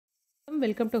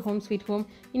Welcome to home sweet home.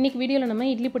 இன்னைக்கு வீடியோவில் நம்ம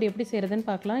இட்லி பொடி எப்படி செய்கிறதுன்னு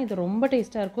பார்க்கலாம். இது ரொம்ப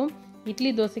டேஸ்ட்டாக இருக்கும். இட்லி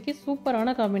தோசைக்கு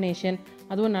சூப்பரான காம்பினேஷன்.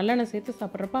 அதுவும் நல்லெண்ணெய் சேர்த்து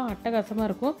சாப்பிட்றப்ப அட்டகாசமாக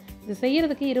இருக்கும். இது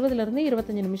செய்கிறதுக்கு 20லேருந்து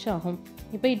 25 நிமிஷம் ஆகும்.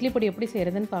 இப்போ இட்லி பொடி எப்படி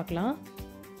செய்கிறதுன்னு பார்க்கலாம்.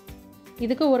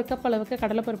 இதுக்கு 1 கப் அளவுக்கு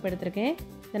கடலைப்பருப்பு எடுத்திருக்கேன்.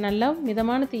 இதை நல்லா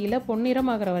மிதமான தீயில்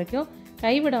பொன்னிறம் ஆகிற வரைக்கும்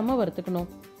கைவிடாமல் வறுத்துக்கணும்.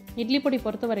 இட்லி பொடி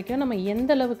பொறுத்த வரைக்கும் நம்ம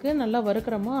எந்த அளவுக்கு நல்லா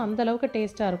வறுக்கிறோமோ அந்த அளவுக்கு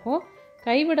டேஸ்ட்டாக இருக்கும்.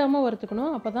 கைவிடாமல்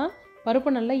வறுத்துக்கணும். அப்போ தான் பருப்பு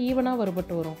நல்லா ஈவனாக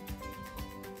வறுபட்டு வரும்.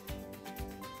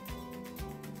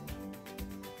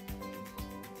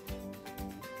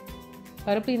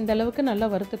 பருப்பு இந்த அளவுக்கு நல்லா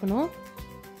வறுத்துக்கணும்.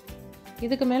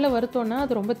 இதுக்கு மேலே வறுத்தோன்னா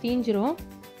அது ரொம்ப தீஞ்சிரும்.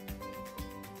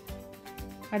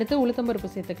 அடுத்து உளுத்தம்பருப்பு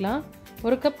சேர்த்துக்கலாம்.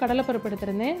 1 கப் கடலைப்பருப்பு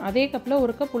எடுத்திருந்தேன். அதே கப்பில்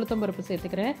 1 கப் உளுத்தம்பருப்பு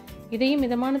சேர்த்துக்கிறேன். இதையும்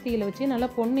மிதமான தீயில் வச்சு நல்லா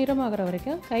பொன்னிறம் ஆகிற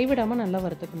வரைக்கும் கைவிடாமல் நல்லா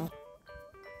வறுத்துக்கணும்.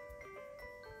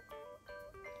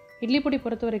 இட்லி பொடி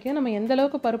பொறுத்த வரைக்கும் நம்ம எந்த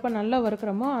அளவுக்கு பருப்பை நல்லா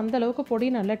வறுக்கிறோமோ அந்த அளவுக்கு பொடி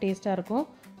நல்லா டேஸ்ட்டாக இருக்கும்.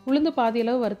 உளுந்து பாதி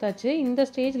அளவு வறுத்தாச்சு. இந்த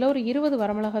ஸ்டேஜில் ஒரு 20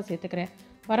 வரமிளகாய் சேர்த்துக்கிறேன்.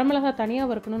 வரமிளகாய் தனியாக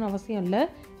வறுக்கணும்னு அவசியம் இல்லை.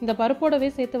 இந்த பருப்போடவே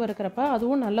சேர்த்து வறுக்கிறப்ப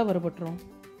அதுவும் நல்லா வறுபட்டுரும்.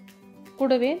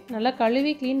 கூடவே நல்லா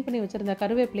கழுவி க்ளீன் பண்ணி வச்சுருந்த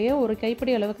கருவேப்பிலையை ஒரு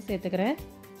கைப்பிடி அளவுக்கு சேர்த்துக்கிறேன்.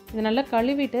 இது நல்லா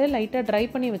கழுவிட்டு லைட்டாக ட்ரை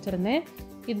பண்ணி வச்சுருந்தேன்.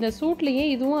 இந்த சூட்லேயே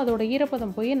இதுவும் அதோட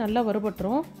ஈரப்பதம் போய் நல்லா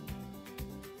வறுபட்டுரும்.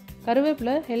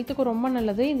 கருவேப்பிலை ஹெல்த்துக்கு ரொம்ப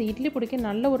நல்லது. இந்த இட்லி பொடிக்கு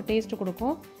நல்ல ஒரு டேஸ்ட்டு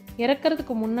கொடுக்கும்.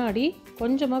 இறக்கிறதுக்கு முன்னாடி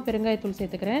கொஞ்சமாக பெருங்காயத்தூள்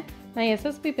சேர்த்துக்கிறேன். நான்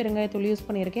எஸ்எஸ்பி பெருங்காயத்தூள் யூஸ்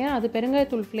பண்ணியிருக்கேன். அது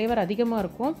பெருங்காயத்தூள் ஃப்ளேவர் அதிகமாக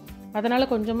இருக்கும், அதனால்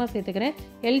கொஞ்சமாக சேர்த்துக்கிறேன்.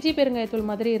 எல்ஜி பெருங்காயத்தூள்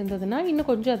மாதிரி இருந்ததுன்னா இன்னும்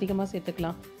கொஞ்சம் அதிகமாக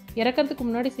சேர்த்துக்கலாம். இறக்கிறதுக்கு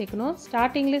முன்னாடி சேர்க்கணும்.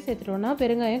 ஸ்டார்டிங்லேயே சேர்த்துட்டோன்னா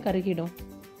பெருங்காயம் கருகிடும்.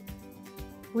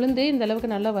 உளுந்து இந்த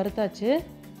அளவுக்கு நல்லா வறுத்தாச்சு.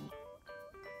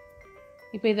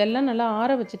 இப்போ இதெல்லாம் நல்லா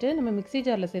ஆற வச்சுட்டு நம்ம மிக்ஸி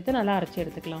ஜாரில் சேர்த்து நல்லா அரைச்சி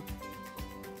எடுத்துக்கலாம்.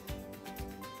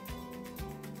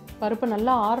 பருப்பு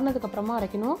நல்லா ஆறுனதுக்கப்புறமா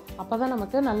அரைக்கணும். அப்போ தான்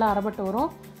நமக்கு நல்லா அரைபட்டு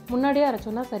வரும். முன்னாடியே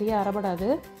அரைச்சோன்னா சரியாக அரைபடாது.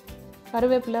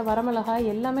 கருவேப்பிலை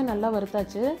வரமிளகாய் எல்லாமே நல்லா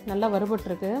வறுத்தாச்சு. நல்லா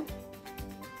வறுபட்டுருக்கு.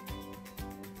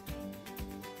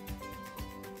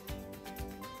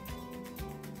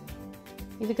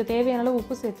 இதுக்கு தேவையான அளவு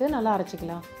உப்பு சேர்த்து நல்லா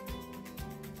அரைச்சிக்கலாம்.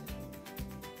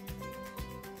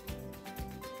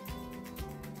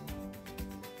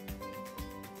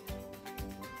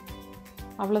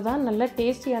 அவ்வளோதான், நல்ல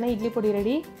டேஸ்டியான இட்லி பொடி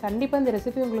ரெடி. கண்டிப்பாக இந்த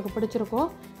ரெசிபி உங்களுக்கு பிடிச்சிருக்கும்.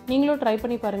 நீங்களும் ட்ரை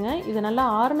பண்ணி பாருங்கள். இது நல்லா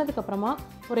ஆறுனதுக்கப்புறமா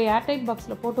ஒரு ஏர்டைட்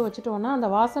பாக்ஸில் போட்டு வச்சுட்டோன்னா அந்த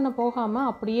வாசனை போகாமல்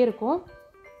அப்படியே இருக்கும்.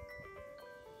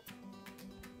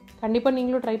 கண்டிப்பாக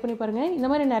நீங்களும் ட்ரை பண்ணி பாருங்கள். இந்த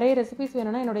மாதிரி நிறைய ரெசிபிஸ்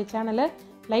வேணும்னா என்னுடைய சேனலை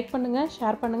லைக் பண்ணுங்கள்,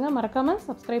 ஷேர் பண்ணுங்கள், மறக்காமல்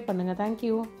சப்ஸ்கிரைப் பண்ணுங்கள்.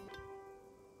 தேங்க்யூ.